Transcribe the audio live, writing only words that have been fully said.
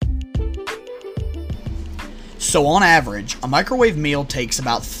So on average, a microwave meal takes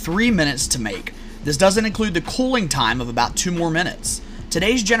about 3 minutes to make. This doesn't include the cooling time of about 2 more minutes.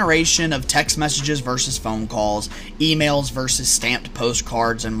 Today's generation of text messages versus phone calls, emails versus stamped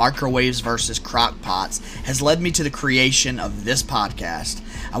postcards, and microwaves versus crock pots has led me to the creation of this podcast.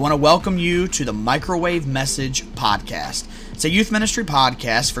 I want to welcome you to the Microwave Message Podcast. It's a youth ministry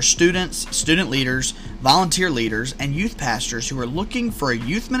podcast for students, student leaders, volunteer leaders, and youth pastors who are looking for a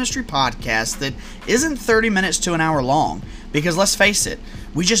youth ministry podcast that isn't 30 minutes to an hour long. Because let's face it,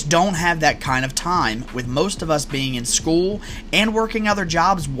 we just don't have that kind of time, with most of us being in school and working other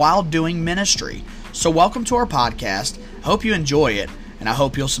jobs while doing ministry. So welcome to our podcast. I hope you enjoy it, and I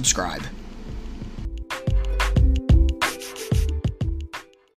hope you'll subscribe.